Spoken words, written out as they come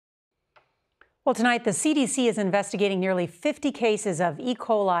Well, tonight, the CDC is investigating nearly 50 cases of E.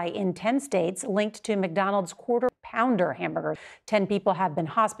 coli in 10 states linked to McDonald's quarter pounder hamburgers. 10 people have been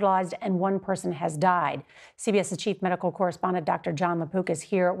hospitalized and one person has died. CBS's chief medical correspondent, Dr. Jon LaPook, is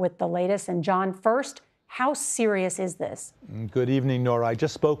here with the latest. And John, first, how serious is this? Good evening, Norah. I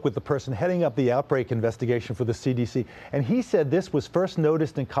just spoke with the person heading up the outbreak investigation for the CDC, and he said this was first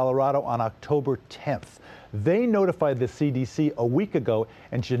noticed in Colorado on October 10th. They notified the CDC a week ago,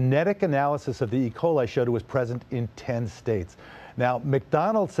 and genetic analysis of the E. coli showed it was present in 10 states. Now,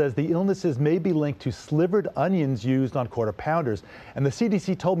 McDonald's says the illnesses may be linked to slivered onions used on quarter pounders. And the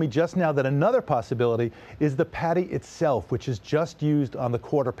CDC told me just now that another possibility is the patty itself, which is just used on the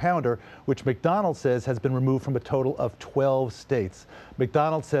quarter pounder, which McDonald's says has been removed from a total of 12 states.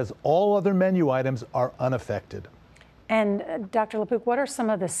 McDonald's says all other menu items are unaffected. And Dr. LaPook, what are some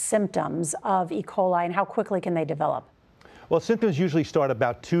of the symptoms of E. coli and how quickly can they develop? Well, symptoms usually start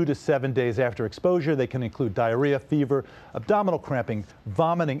about 2 to 7 days after exposure. They can include diarrhea, fever, abdominal cramping,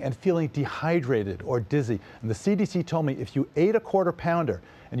 vomiting, and feeling dehydrated or dizzy. And the CDC told me if you ate a quarter pounder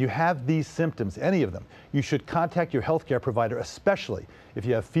and you have these symptoms, any of them, you should contact your healthcare provider, especially if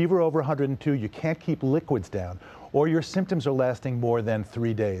you have fever over 102, you can't keep liquids down, or your symptoms are lasting more than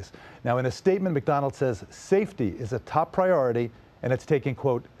 3 days. Now, in a statement, McDonald's says safety is a top priority, and it's taking,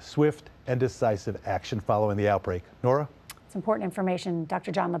 quote, swift and decisive action following the outbreak. Norah? It's important information.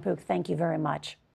 Dr. Jon LaPook, thank you very much.